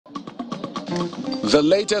The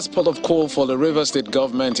latest port of call for the Rivers State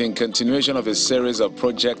government in continuation of a series of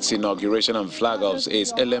projects inauguration and flag-offs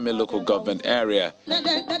is Eleme local government area.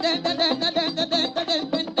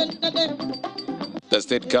 The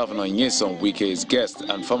state governor Wike's guest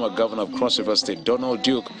and former governor of Cross River State Donald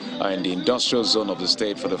Duke are in the industrial zone of the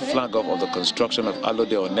state for the flag-off of the construction of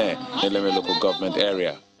Alode Onne, Eleme local government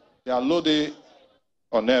area. The Alode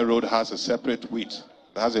Onne road has a separate width.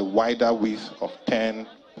 It has a wider width of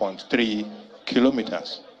 10.3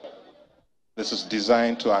 kilometers. This is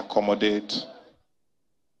designed to accommodate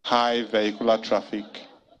high vehicular traffic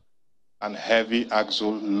and heavy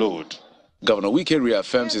axle load. Governor Wike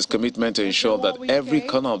reaffirms his commitment to ensure that every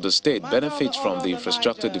corner of the state benefits from the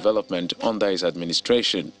infrastructure development under his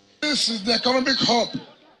administration. This is the economic hub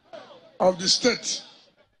of the state,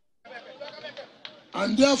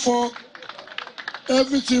 and therefore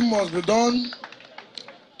everything must be done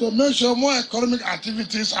to make sure more economic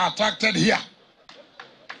activities are attracted here.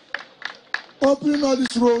 Opening all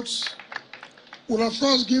these roads will of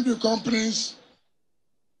course give the companies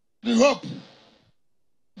the hope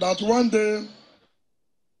that one day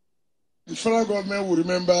the federal government will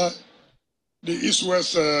remember the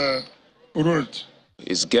East-West road.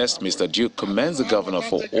 His guest, Mr. Duke, commends the governor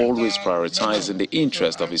for always prioritizing the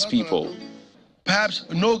interest of his people. Perhaps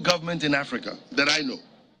no government in Africa that I know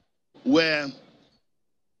where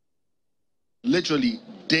literally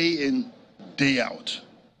day in, day out,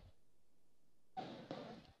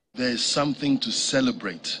 there is something to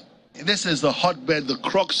celebrate. This is the hotbed, the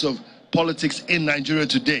crux of politics in Nigeria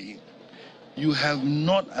today. You have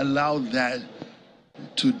not allowed that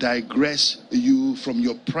to digress you from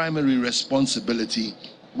your primary responsibility,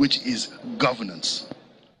 which is governance.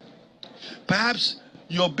 Perhaps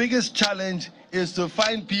your biggest challenge is to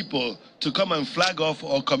find people to come and flag off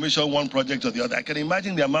or commission one project or the other. I can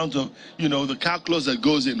imagine the amount of, the calculus that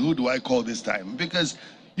goes in, who do I call this time? Because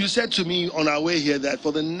you said to me on our way here that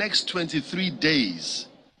for the next 23 days,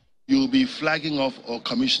 you'll be flagging off or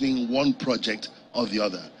commissioning one project or the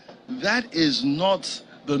other. That is not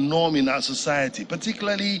the norm in our society,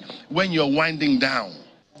 particularly when you're winding down.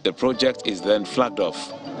 The project is then flagged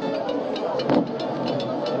off.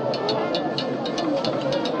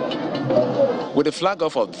 With the flag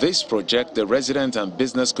off of this project, the resident and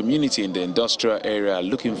business community in the industrial area are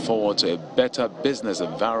looking forward to a better business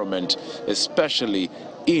environment, especially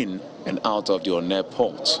in and out of the Onne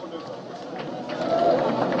port.